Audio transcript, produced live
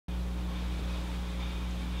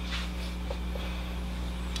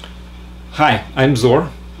Hi, I'm Zor.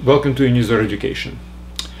 Welcome to Unizor Education.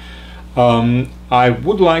 I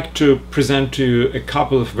would like to present to you a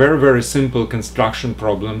couple of very simple construction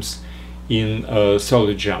problems in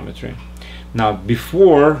solid geometry. Now,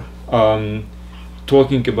 before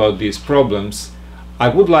talking about these problems, I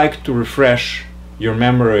would like to refresh your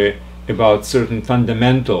memory about certain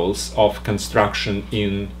fundamentals of construction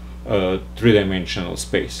in three-dimensional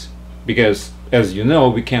space, because as you know,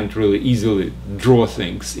 we can't really easily draw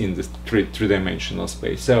things in the three-dimensional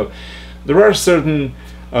space. So there are certain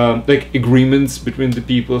like agreements between the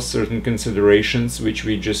people, certain considerations which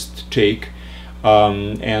we just take,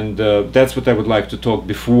 and that's what I would like to talk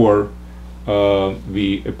before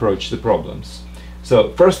we approach the problems.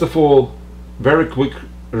 So first of all, very quick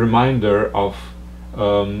reminder of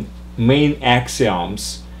main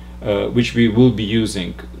axioms which we will be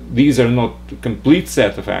using. These are not a complete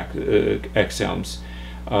set of axioms,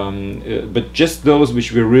 but just those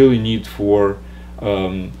which we really need for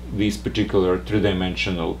these particular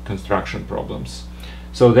three-dimensional construction problems.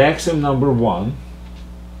 So the axiom number one,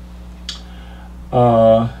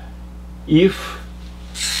 if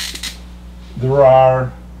there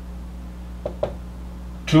are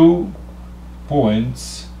 2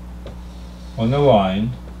 points on a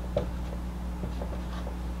line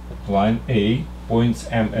A, points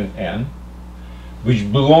M and N,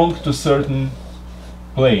 which belong to certain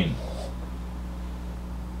plane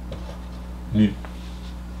mu.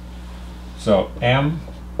 So M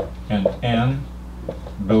and N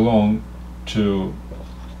belong to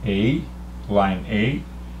A, line A,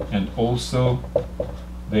 and also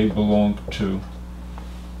they belong to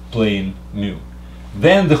plane mu.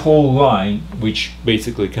 Then the whole line, which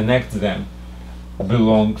basically connects them,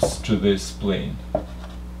 belongs to this plane.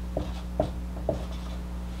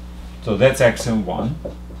 So that's axiom 1.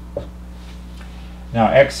 Now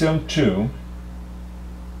axiom 2,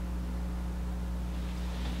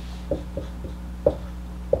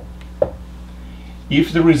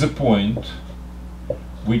 if there is a point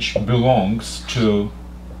which belongs to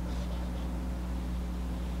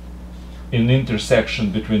an intersection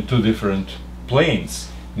between 2 different planes,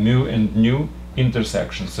 mu and nu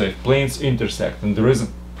intersection, so if planes intersect and there is a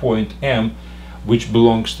point M which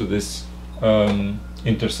belongs to this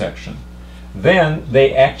intersection, then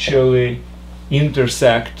they actually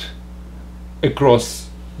intersect across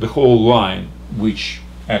the whole line which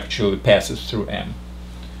actually passes through M.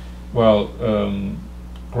 Well,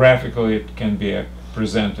 graphically it can be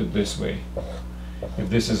presented this way. If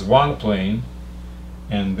this is one plane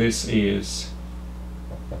and this is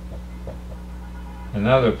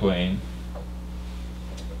another plane,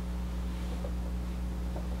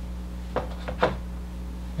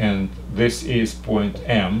 and this is point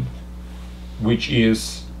M, which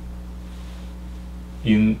is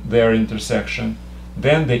in their intersection,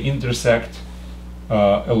 then they intersect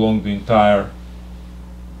along the entire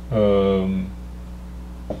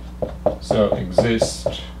so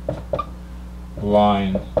exists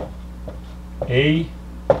line A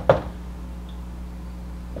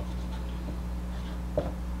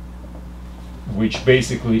which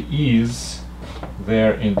basically is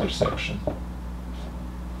their intersection.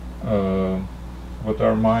 What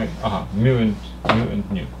are my mu and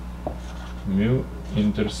nu. Mu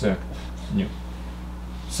intersect nu.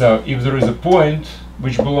 So if there is a point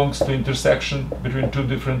which belongs to intersection between 2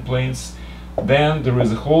 different planes, then there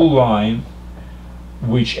is a whole line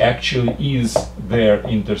which actually is their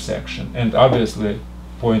intersection, and obviously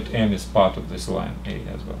point M is part of this line A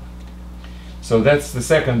as well. So that's the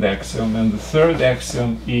second axiom, and the third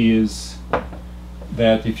axiom is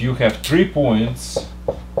that if you have 3 points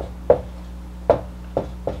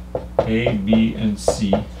A, B, and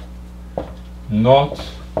C not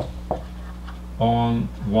on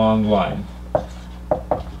one line,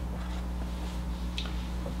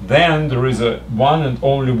 then there is a one and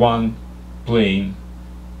only one plane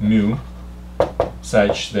mu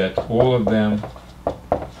such that all of them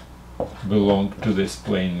belong to this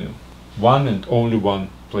plane mu. One and only one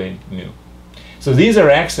plane mu. So these are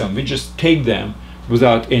axioms, we just take them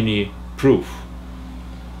without any proof.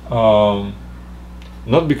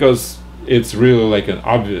 Not because it's really like an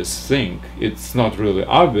obvious thing, it's not really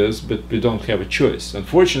obvious, but we don't have a choice.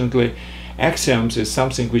 Unfortunately, axioms is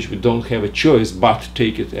something which we don't have a choice but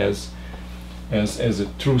take it as a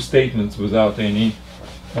true statement without any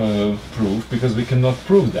proof, because we cannot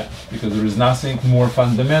prove that, because there is nothing more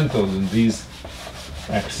fundamental than these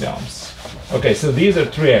axioms. Okay, so these are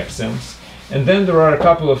 3 axioms, and then there are a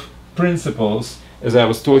couple of principles, as I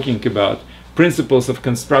was talking about, principles of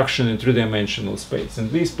construction in three-dimensional space.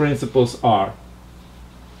 And these principles are,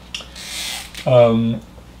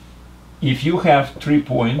 if you have 3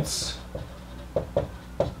 points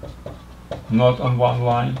not on one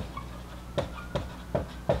line,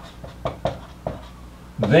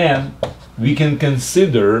 then we can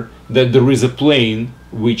consider that there is a plane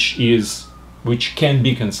which can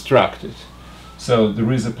be constructed. So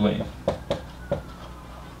there is a plane.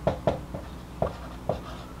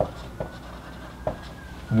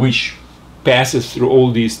 Which passes through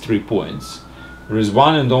all these 3 points. There is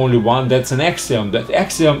one and only one. That's an axiom. That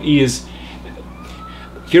axiom is,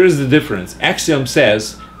 here is the difference. Axiom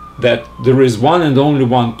says that there is one and only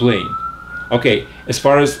one plane. Okay, as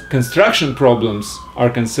far as construction problems are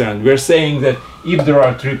concerned, we're saying that if there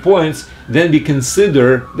are 3 points, then we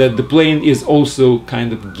consider that the plane is also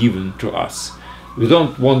kind of given to us. We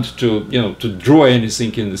don't want to, to draw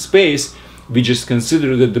anything in the space. We just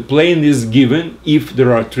consider that the plane is given if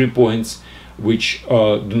there are 3 points which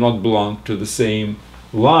do not belong to the same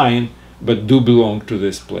line, but do belong to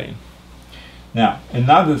this plane. Now,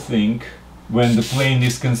 another thing when the plane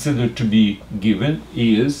is considered to be given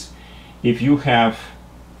is if you have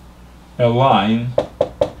a line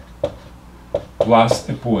plus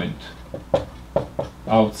a point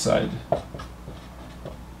outside.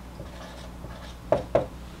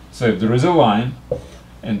 So if there is a line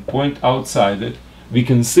and point outside it, we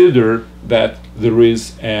consider that there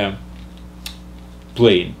is a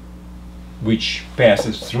plane which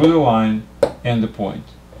passes through the line and the point.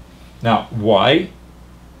 Now, why?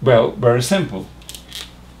 Well, very simple.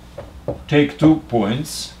 Take 2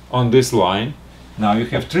 points on this line. Now you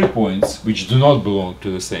have 3 points which do not belong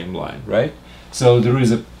to the same line, right? So there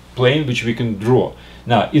is a plane which we can draw.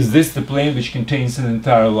 Now, is this the plane which contains an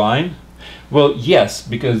entire line? Well, yes,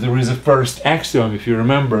 because there is a first axiom, if you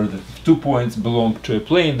remember, that if 2 points belong to a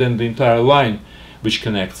plane, then the entire line which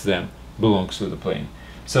connects them belongs to the plane.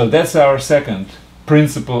 So that's our second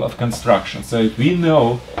principle of construction. So if we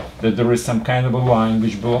know that there is some kind of a line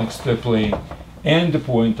which belongs to a plane and the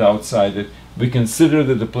point outside it, we consider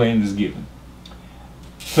that the plane is given.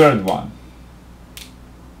 Third one.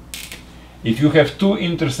 If you have 2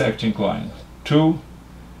 intersecting lines, 2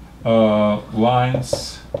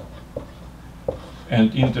 lines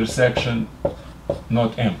and intersection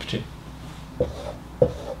not empty,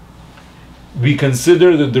 we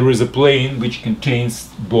consider that there is a plane which contains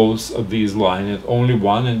both of these lines and only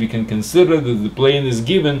one, and we can consider that the plane is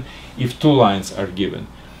given if 2 lines are given.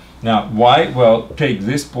 Now, why? Well, take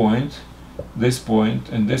this point,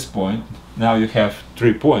 and this point. Now you have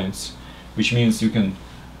 3 points, which means you can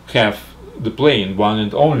have the plane one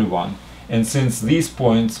and only one. And since these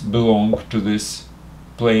points belong to this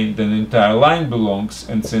plane, then the entire line belongs,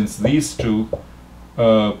 and since these 2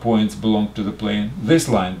 points belong to the plane, this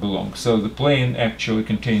line belongs. So the plane actually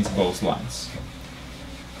contains both lines.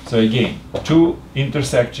 So again, 2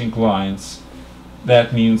 intersecting lines,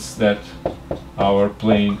 that means that our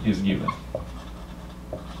plane is given.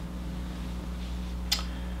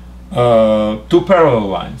 2 parallel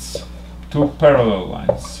lines. 2 parallel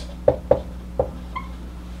lines.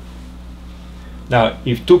 Now,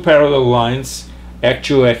 if 2 parallel lines,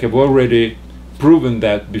 actually I have already proven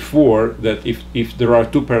that before, that if there are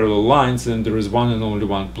 2 parallel lines, then there is one and only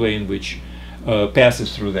one plane which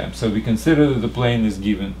passes through them. So we consider that the plane is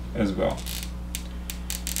given as well.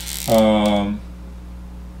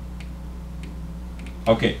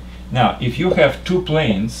 Okay, now if you have 2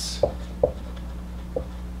 planes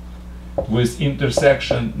with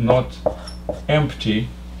intersection not empty,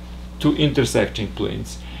 2 intersecting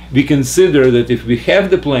planes, we consider that if we have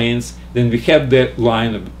the planes, then we have the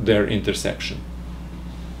line of their intersection.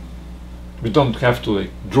 We don't have to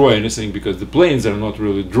draw anything because the planes are not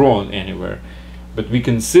really drawn anywhere, but we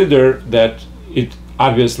consider that it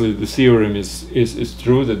obviously the theorem is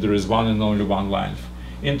true, that there is one and only one line of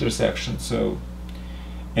intersection. So,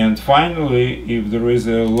 and finally, if there is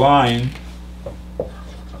a line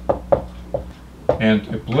and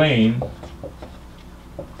a plane,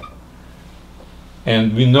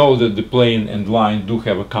 and we know that the plane and line do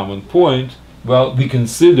have a common point, well, we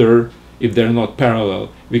consider, if they're not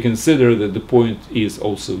parallel, we consider that the point is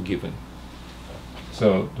also given.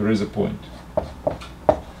 So there is a point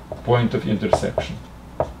of intersection.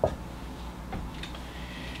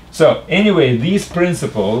 So anyway, these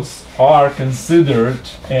principles are considered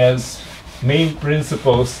as main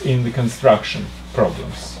principles in the construction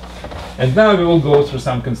problems. And now we will go through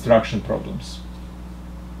some construction problems.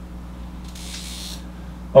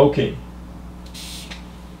 Okay.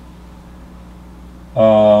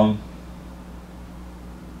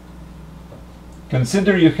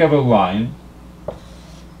 Consider you have a line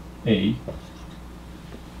A,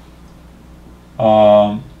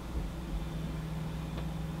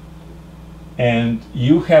 and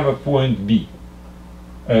you have a point B.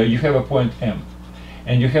 you have a point M,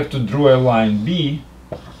 and you have to draw a line B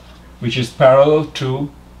which is parallel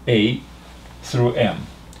to A through M.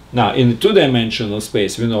 Now, in the two-dimensional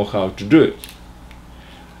space, we know how to do it.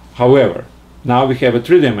 However, now we have a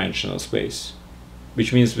three-dimensional space,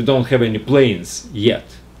 which means we don't have any planes yet.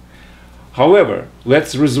 However,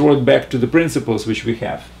 let's resort back to the principles which we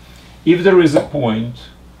have. If there is a point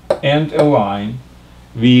and a line,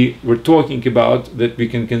 we were talking about that we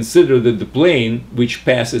can consider that the plane which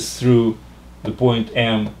passes through the point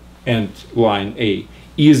M and line A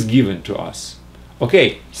is given to us.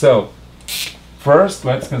 Okay, so first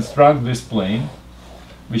let's construct this plane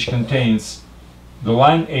which contains the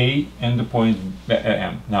line A and the point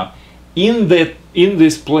M. Now, in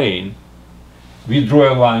this plane we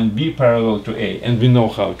draw a line B parallel to A, and we know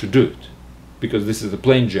how to do it because this is the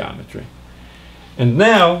plane geometry. And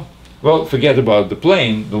now, well, forget about the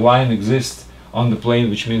plane. The line exists on the plane,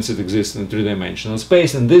 which means it exists in three-dimensional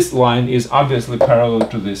space, and this line is obviously parallel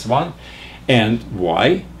to this one. And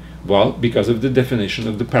why? Well, because of the definition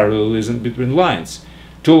of the parallelism between lines.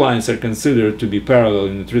 Two lines are considered to be parallel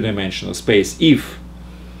in the three-dimensional space if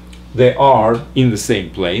they are in the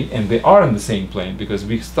same plane, and they are in the same plane because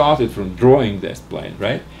we started from drawing this plane,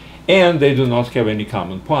 right? And they do not have any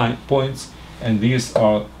common points, and these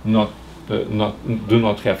are do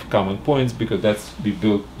not have common points because that's we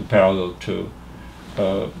built the parallel to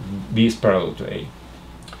B is parallel to A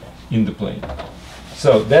in the plane.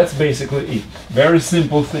 So that's basically it. Very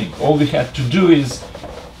simple thing. All we had to do is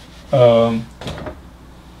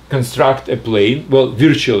construct a plane, well,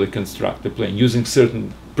 virtually construct a plane using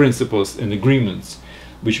certain principles and agreements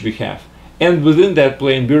which we have. And within that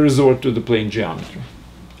plane, we resort to the plane geometry.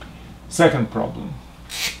 Second problem.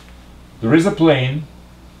 There is a plane,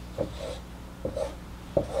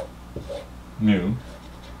 mu,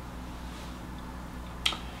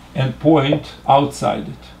 and point outside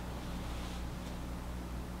it.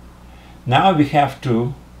 Now we have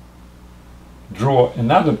to draw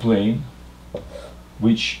another plane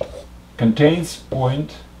which contains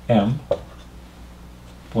point M,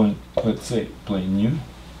 point, let's say, plane nu,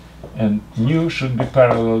 and nu should be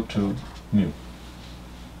parallel to mu.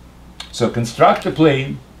 So construct a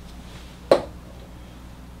plane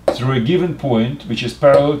through a given point which is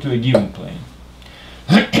parallel to a given plane.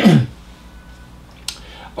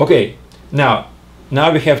 Okay, now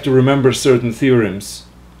we have to remember certain theorems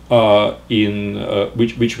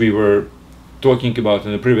which we were talking about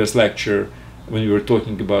in the previous lecture when we were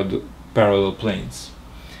talking about the parallel planes.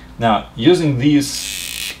 Now, using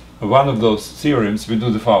one of those theorems, we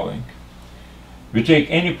do the following. We take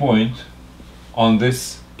any point on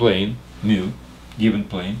this plane, mu, given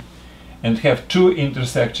plane, and have two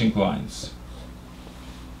intersecting lines.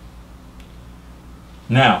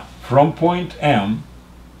 Now, from point M,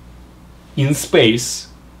 in space,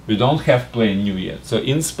 we don't have plane nu yet, so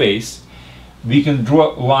in space, we can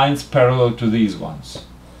draw lines parallel to these ones.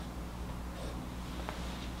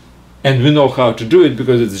 And we know how to do it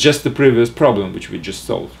because it's just the previous problem which we just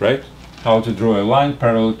solved, right? How to draw a line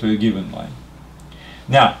parallel to a given line.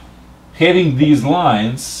 Now, having these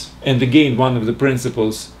lines, and again, one of the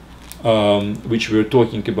principles which we were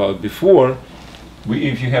talking about before,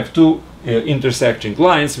 if you have two intersecting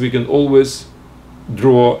lines, we can always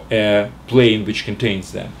draw a plane which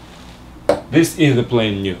contains them. This is the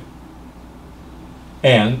plane nu.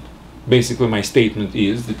 And basically my statement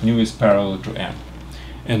is that nu is parallel to M.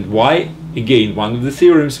 And why? Again, one of the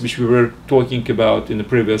theorems which we were talking about in the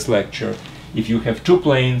previous lecture. If you have two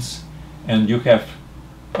planes and you have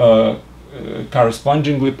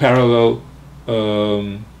correspondingly parallel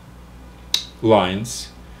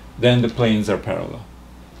lines, then the planes are parallel.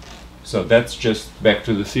 So that's just back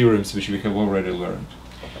to the theorems which we have already learned.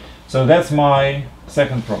 So that's my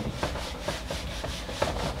second problem.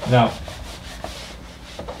 Now,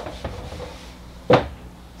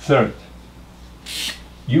 third,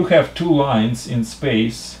 you have two lines in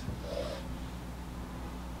space.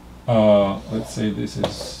 Let's say this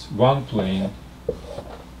is one plane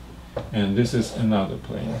and this is another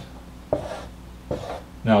plane.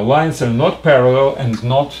 Now, lines are not parallel and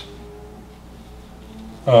not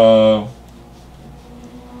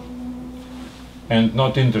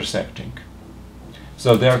intersecting,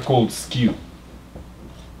 so they are called skew.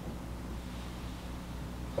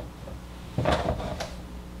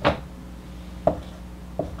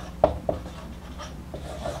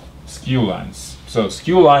 Skew lines. So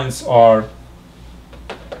skew lines are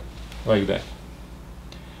like that,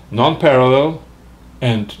 non-parallel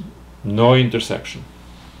and no intersection.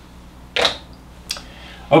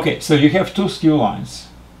 Okay, so you have two skew lines.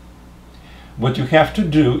 What you have to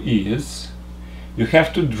do is you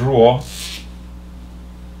have to draw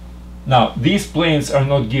Now, these planes are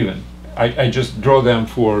not given. I just draw them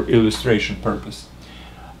for illustration purpose.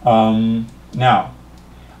 Now,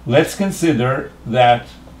 let's consider that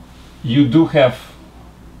you do have,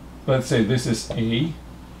 let's say this is A,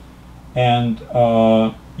 and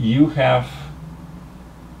you have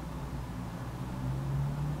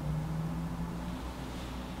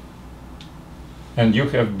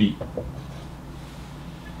B.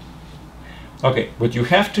 Okay, what you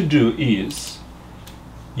have to do is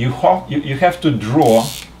you have to draw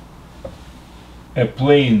a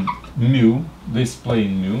plane mu, this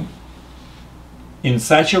plane mu, in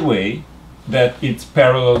such a way that it's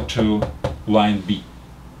parallel to line B.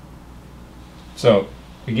 So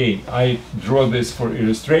again, I draw this for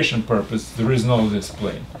illustration purpose. There is no this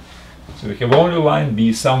plane. So we have only line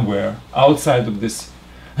B somewhere outside of this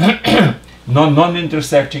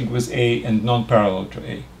non-intersecting with A and non-parallel to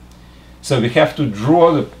A. So we have to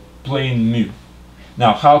draw the plane mu.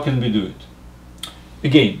 Now, how can we do it?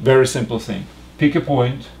 Again, very simple thing. Pick a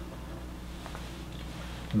point,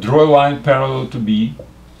 draw a line parallel to B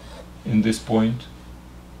in this point.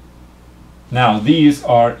 Now, these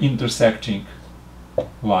are intersecting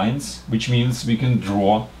lines, which means we can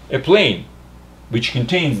draw a plane which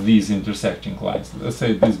contains these intersecting lines. Let's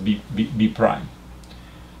say this B prime.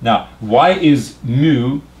 Now, why is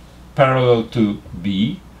mu parallel to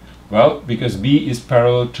B? Well, because B is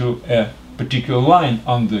parallel to a particular line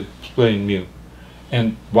on the plane mu.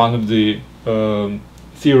 And one of the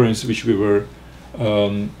theorems which we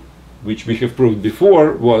have proved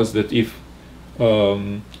before was that if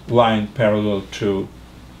line parallel to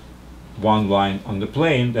one line on the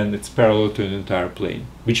plane, then it's parallel to an entire plane,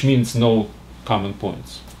 which means no common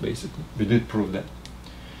points, basically. We did prove that.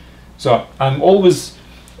 So I'm always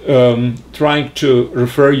trying to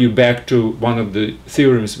refer you back to one of the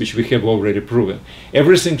theorems which we have already proven.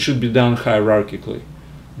 Everything should be done hierarchically,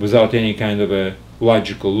 without any kind of a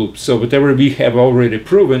logical loop. So whatever we have already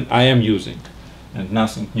proven, I am using, and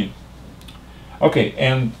nothing new. Okay,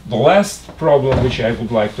 and the last problem which I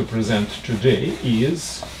would like to present today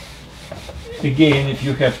is, again, if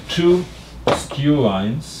you have two skew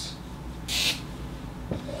lines,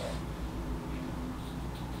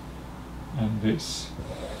 and this,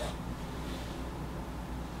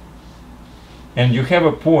 and you have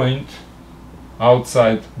a point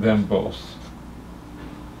outside them both.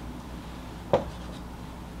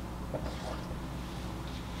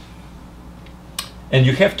 And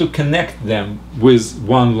you have to connect them with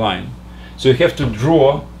one line. So you have to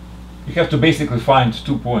draw, you have to basically find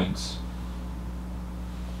 2 points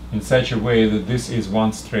in such a way that this is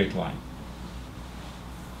one straight line.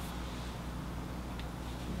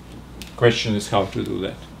 Question is how to do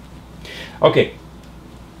that. Okay,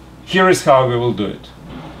 here is how we will do it.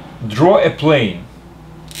 Draw a plane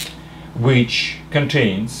which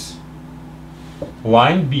contains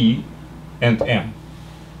line B and M.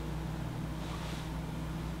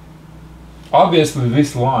 Obviously,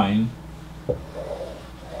 this line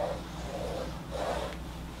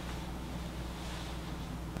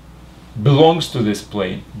belongs to this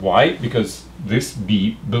plane. Why? Because this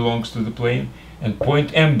B belongs to the plane and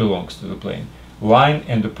point M belongs to the plane. Line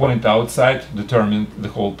and the point outside determine the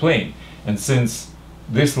whole plane. And since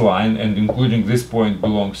this line and including this point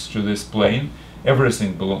belongs to this plane,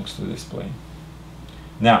 everything belongs to this plane.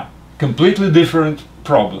 Now, completely different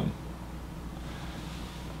problem.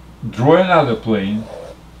 Draw another plane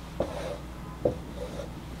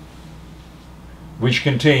which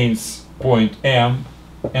contains point M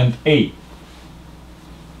and A.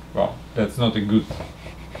 Well, that's not a good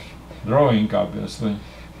drawing, obviously.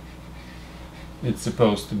 It's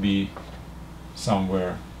supposed to be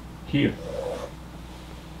somewhere here.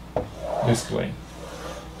 This plane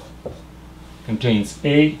contains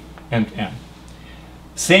A and M.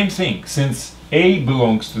 Same thing, since A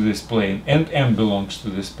belongs to this plane and M belongs to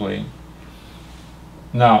this plane.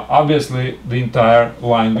 Now, obviously, the entire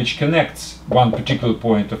line which connects one particular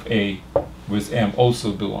point of A with M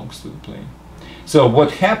also belongs to the plane. So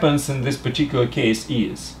what happens in this particular case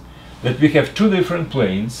is that we have two different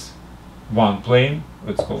planes, one plane,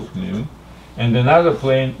 let's call it mu, and another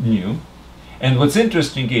plane nu. And what's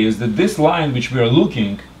interesting is that this line which we are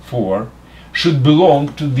looking for should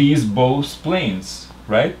belong to these both planes,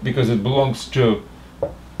 right? Because it belongs to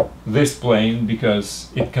this plane because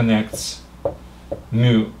it connects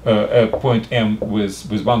mu, point M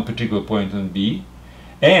with one particular point on B.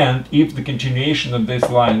 And if the continuation of this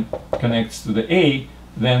line connects to the A,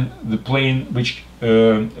 then the plane which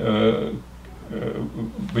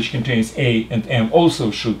contains A and M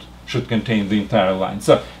also should contain the entire line.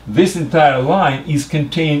 So this entire line is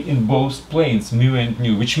contained in both planes, mu and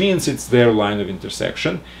nu, which means it's their line of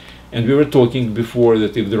intersection. And we were talking before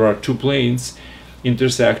that if there are two planes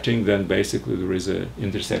intersecting, then basically there is an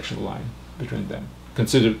intersection line between them,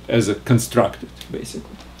 considered as a constructed,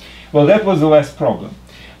 basically. Well, that was the last problem.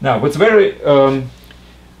 Now, what's very,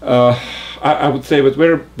 I would say,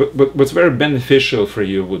 what's very beneficial for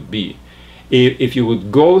you would be if you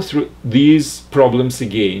would go through these problems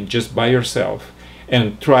again just by yourself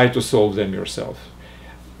and try to solve them yourself.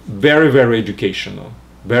 Very, very educational,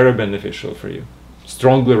 very beneficial for you.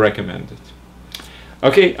 Strongly recommended.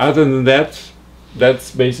 Okay, other than that,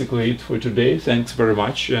 that's basically it for today. Thanks very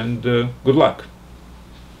much, and good luck.